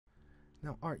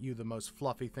Now, aren't you the most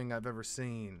fluffy thing I've ever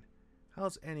seen?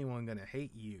 How's anyone gonna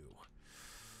hate you?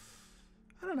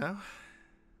 I don't know.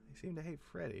 They seem to hate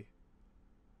Freddy.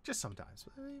 Just sometimes.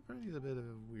 Freddy's a bit of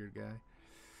a weird guy.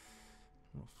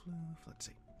 Little floof. Let's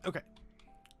see. Okay.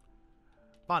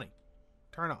 Bonnie,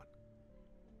 turn on.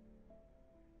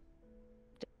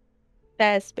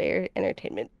 Fazbear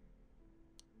Entertainment.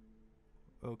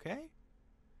 Okay.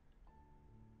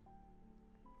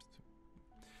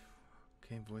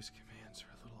 Okay, voice commands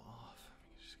are a little off.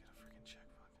 I'm just gonna freaking check.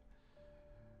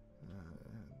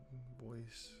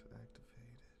 Voice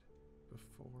activated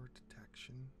before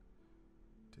detection.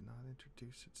 Did not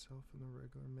introduce itself in the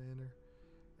regular manner.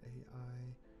 AI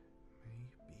may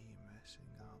be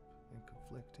messing up and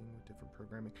conflicting with different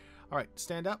programming. All right,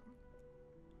 stand up.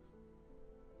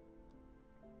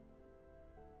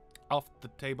 Off the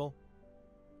table.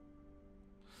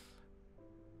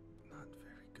 Not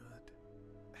very good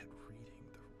at reading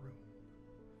the room.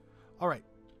 All right.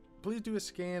 Please do a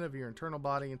scan of your internal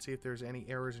body and see if there's any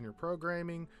errors in your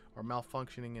programming or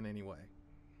malfunctioning in any way.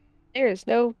 There's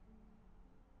no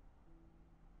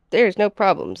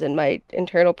problems in my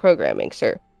internal programming,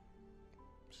 sir.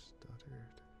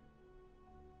 Stuttered.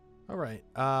 All right.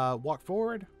 Walk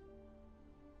forward.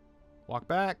 Walk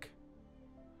back.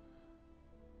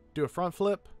 Do a front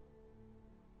flip.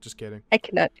 Just kidding. I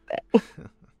cannot do that.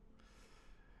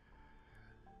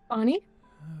 Bonnie?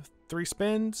 3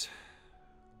 spins.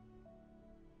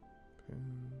 2, 3.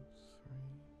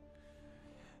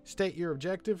 State your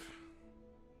objective.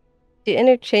 To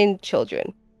entertain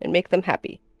children and make them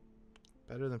happy.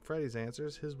 Better than Freddy's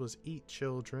answers. His was eat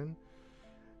children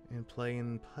and play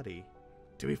in putty.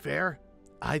 To be fair,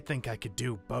 I think I could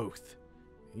do both.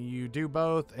 You do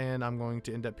both, and I'm going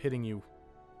to end up hitting you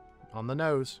on the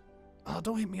nose. Oh,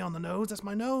 don't hit me on the nose. That's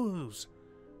my nose.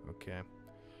 Okay.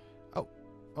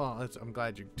 Oh, I'm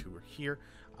glad you two are here.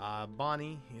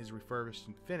 Bonnie is refurbished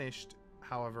and finished.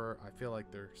 However, I feel like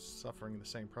they're suffering the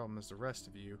same problem as the rest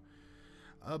of you.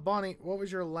 Bonnie, what was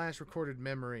your last recorded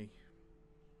memory?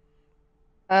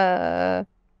 I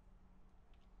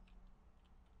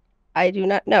do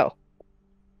not know.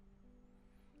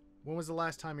 When was the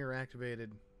last time you were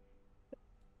activated?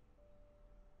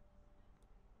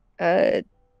 I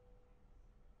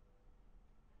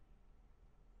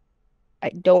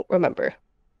don't remember.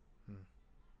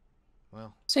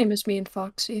 Well, Same as me and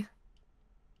Foxy.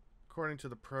 according to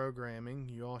the programming,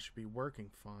 you all should be working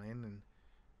fine, and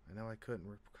I know I couldn't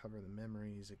recover the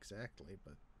memories exactly,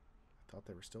 but I thought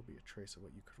there would still be a trace of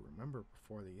what you could remember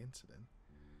before the incident.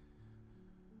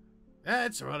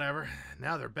 That's whatever.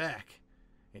 Now they're back,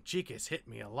 and Chica's hit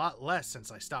me a lot less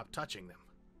since I stopped touching them.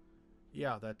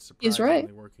 Yeah, that's He's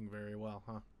surprisingly right. working very well,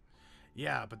 huh?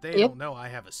 Yeah, but they Yep. don't know I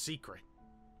have a secret.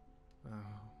 Oh.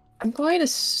 I'm going to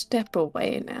step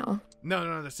away now.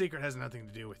 No, the secret has nothing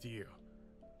to do with you.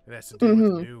 It has to do with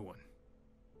the new one.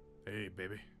 Hey,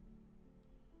 baby.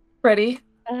 Freddy?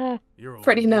 You're old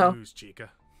Freddy, no. news,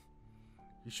 Chica.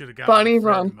 You should have got Bonnie, Fred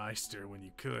run. Meister when you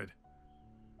could.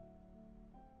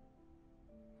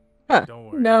 Huh. Don't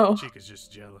worry. No. Chica's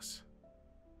just jealous.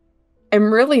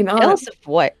 I'm really not. Jealous of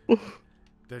what?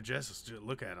 They're jealous.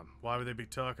 Look at them. Why would they be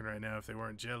talking right now if they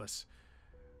weren't jealous?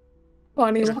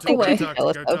 Bonnie, Go walk think away. I'm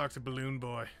jealous Go of. talk to Balloon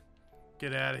Boy.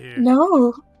 Get out of here.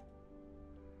 No.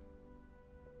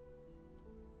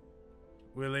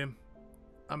 William,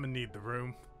 I'm gonna need the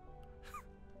room.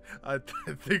 I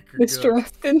think you're Mr. good.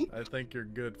 Efton. I think you're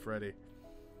good, Freddy.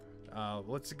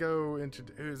 Let's go into...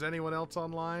 Is anyone else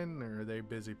online, or are they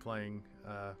busy playing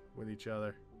with each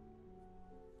other?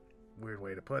 Weird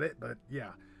way to put it, but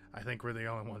yeah, I think we're the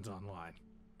only ones online.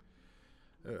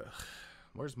 Ugh.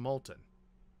 Where's Molten?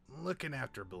 Looking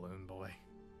after Balloon Boy.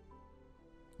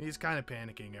 He's kind of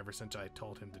panicking ever since I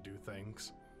told him to do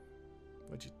things.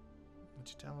 What'd you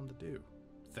tell him to do?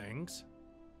 Things?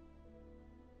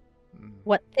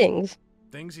 What things?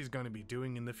 Things he's going to be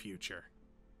doing in the future.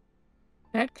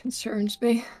 That concerns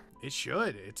me. It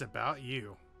should. It's about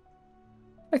you.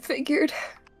 I figured.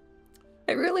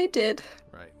 I really did.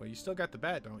 Right. Well, you still got the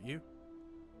bat, don't you?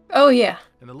 Oh, yeah.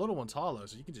 And the little one's hollow,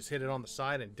 so you can just hit it on the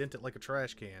side and dent it like a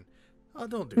trash can. Oh,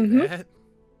 don't do that.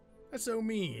 That's so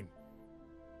mean.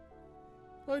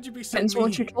 Why'd you be so Depends mean?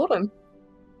 what you told him.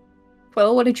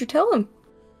 Well, what did you tell him?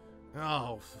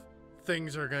 Oh,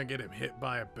 things are gonna get him hit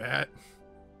by a bat.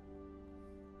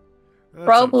 That's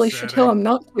Probably should tell upsetting. him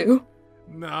not to.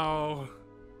 No.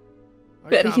 I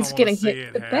Bet kinda he's wanna getting see hit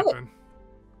it with that. happen.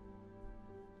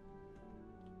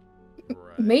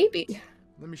 Right. Maybe.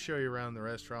 Let me show you around the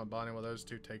restaurant, Bonnie, while those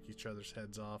two take each other's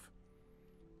heads off.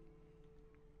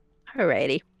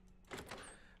 Alrighty.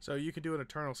 So you can do an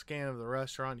internal scan of the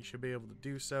restaurant. You should be able to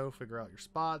do so, figure out your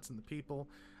spots and the people.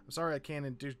 I'm sorry I can't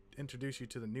introduce you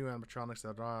to the new animatronics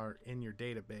that are in your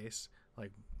database,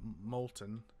 like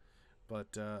Molten.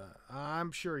 But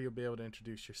I'm sure you'll be able to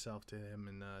introduce yourself to him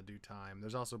in due time.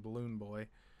 There's also Balloon Boy,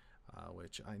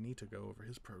 which I need to go over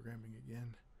his programming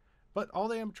again. But all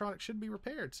the animatronics should be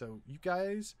repaired, so you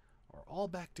guys are all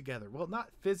back together. Well, not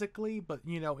physically, but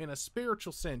in a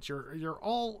spiritual sense. You're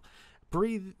all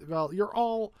you're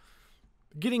all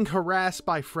getting harassed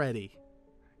by Freddy.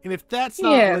 And if that's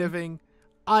not living,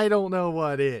 I don't know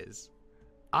what is.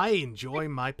 I enjoy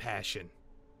my passion.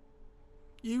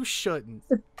 You shouldn't.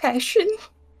 The passion?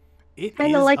 It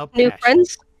Kind is of like a new passion.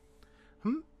 friends.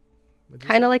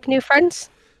 Kind of like new friends.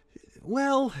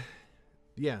 Well,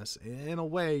 yes. In a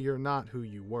way, you're not who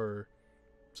you were.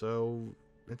 So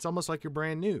it's almost like you're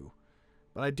brand new.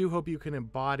 But I do hope you can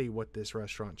embody what this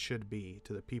restaurant should be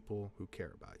to the people who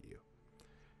care about you.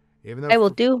 Even though I will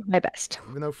do my best.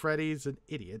 Even though Freddy's an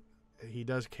idiot, he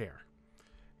does care.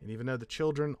 And even though the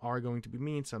children are going to be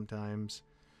mean sometimes,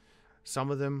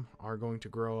 some of them are going to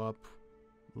grow up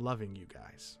loving you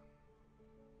guys.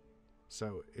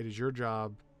 So it is your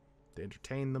job to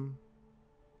entertain them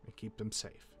and keep them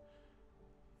safe.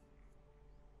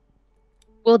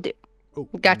 Will do. Oh,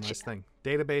 Gotcha. one last thing.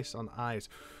 Database on eyes.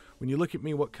 When you look at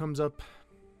me, what comes up?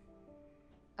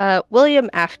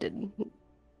 William Afton.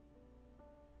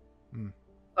 Hmm.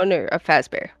 Owner of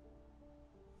Fazbear.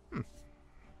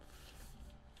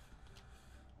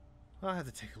 I'll have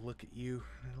to take a look at you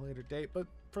at a later date, but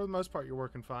for the most part, you're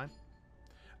working fine.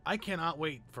 I cannot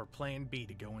wait for Plan B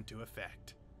to go into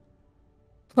effect.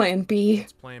 Plan B.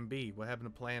 What's Plan B? What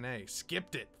happened to Plan A?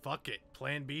 Skipped it. Fuck it.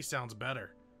 Plan B sounds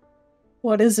better.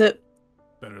 What is it?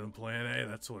 Better than Plan A.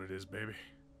 That's what it is, baby.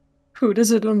 Who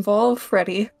does it involve,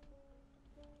 Freddy?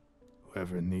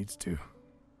 Whoever it needs to.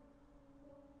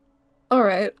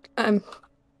 Alright,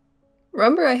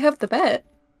 remember I have the bet.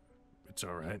 It's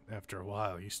alright. After a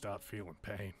while, you stop feeling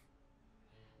pain.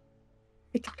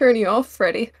 I can turn you off,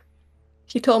 Freddy.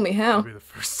 You told me how. It'll be the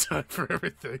first time for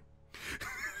everything.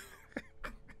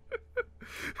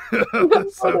 I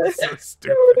That sounds so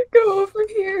stupid. want to go over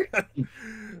here.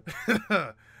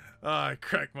 I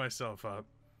cracked myself up.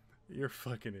 You're a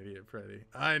fucking idiot, Freddy.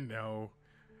 I know.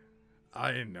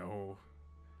 You're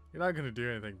not gonna do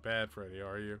anything bad, Freddy,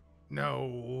 are you?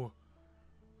 No.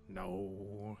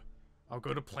 I'll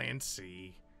go to Plan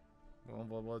C.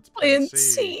 Well, what's Plan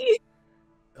C?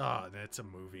 Oh, that's a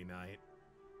movie night.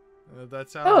 That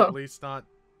sounds at least not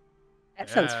That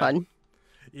sounds fun.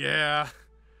 Yeah.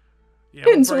 Yeah,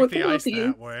 Depends we'll on break what the ice movie.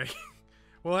 that way.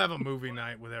 We'll have a movie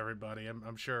night with everybody.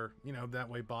 I'm sure. That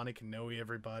way Bonnie can know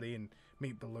everybody and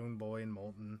meet Balloon Boy and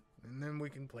Molten. And then we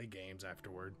can play games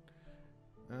afterward.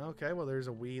 Okay, well, there's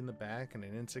a Wii in the back and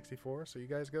an N64, so you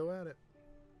guys go at it.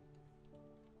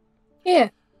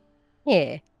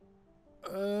 Yeah.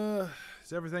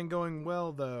 Is everything going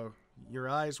well, though? Your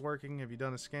eyes working? Have you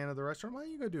done a scan of the restaurant? Why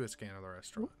don't you go do a scan of the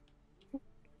restaurant?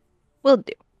 Will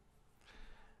do.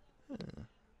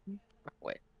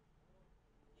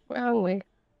 Wrong way.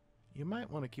 You might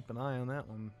want to keep an eye on that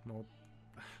one. Well,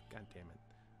 God damn it.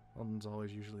 Molten's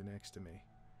always usually next to me.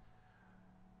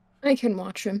 I can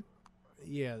watch him.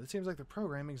 Yeah, it seems like the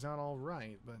programming's not all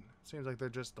right, but it seems like they're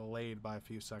just delayed by a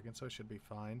few seconds, so it should be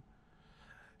fine.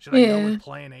 Should I go with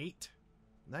Plan 8?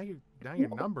 Now you're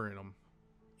numbering them.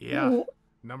 Yeah, Ooh.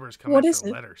 numbers come What after is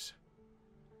it? letters.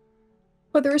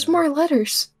 But there's more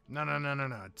letters. No.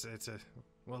 It's a.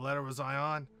 What letter was I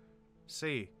on?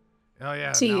 C. Oh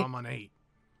yeah, C. now I'm on 8.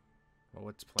 Well,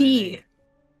 what's Plan D. 8?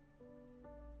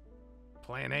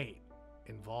 Plan 8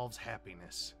 involves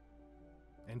happiness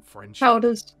and friendship. How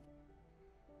does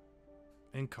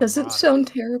And it camaraderie. sound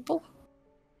terrible?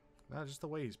 No, just the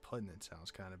way he's putting it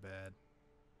sounds kind of bad.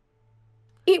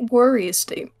 It worries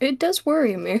me. It does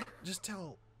worry me. Just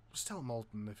tell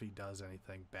Molten if he does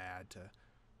anything bad to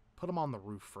put him on the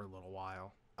roof for a little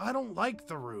while. I don't like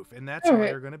the roof, and that's why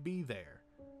you're gonna be there.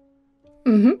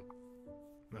 Mm-hmm.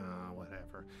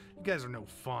 Whatever. You guys are no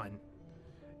fun.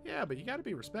 Yeah, but you gotta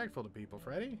be respectful to people,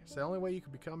 Freddy. It's the only way you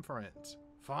can become friends.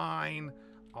 Fine.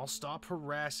 I'll stop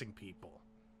harassing people.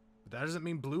 But that doesn't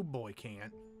mean Blue Boy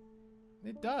can't.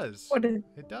 It does.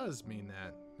 It does mean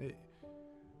that.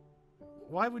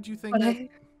 Why would you think that?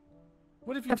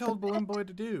 What have you told Balloon Boy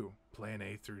to do? Plan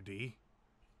A through D?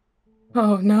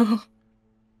 Oh no.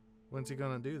 When's he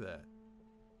gonna do that?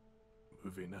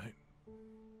 Movie night.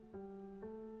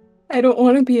 I don't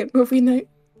want to be at movie night.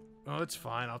 Oh, it's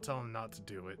fine. I'll tell him not to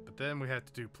do it. But then we have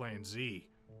to do Plan Z.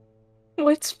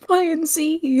 What's Plan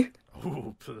Z?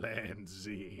 Oh, Plan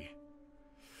Z.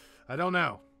 I don't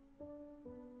know.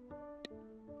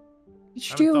 Did you I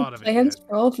haven't do thought of it plans yet.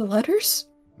 for all the letters?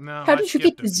 No, How I did you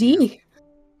get skipped a to few. Z?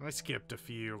 I skipped a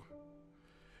few.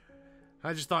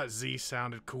 I just thought Z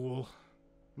sounded cool.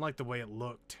 I liked the way it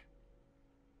looked.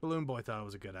 Balloon Boy thought it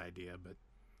was a good idea, but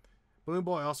Balloon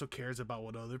Boy also cares about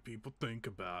what other people think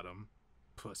about him.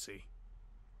 Pussy.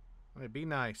 Hey, be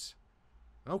nice.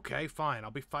 Okay, fine.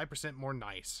 I'll be 5% more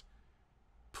nice.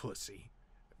 Pussy.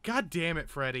 God damn it,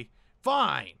 Freddy.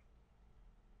 Fine.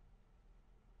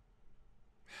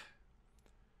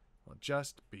 Well,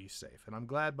 just be safe. And I'm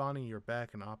glad, Bonnie, you're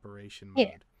back in operation mode.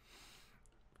 Yeah.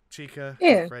 Chica Yeah.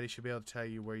 and Freddy should be able to tell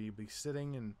you where you'll be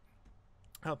sitting and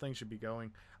how things should be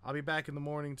going. I'll be back in the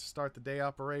morning to start the day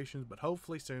operations, but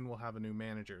hopefully soon we'll have a new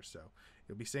manager, so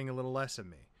you'll be seeing a little less of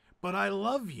me. But I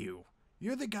love you.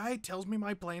 You're the guy who tells me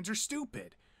my plans are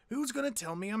stupid. Who's gonna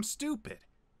tell me I'm stupid?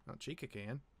 Oh, Chica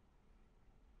can.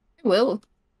 I will.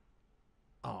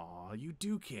 Aw, you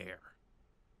do care.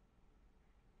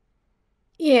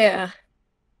 Yeah.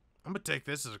 I'm gonna take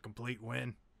this as a complete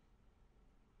win.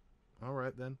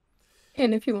 Alright then.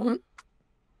 And if you want.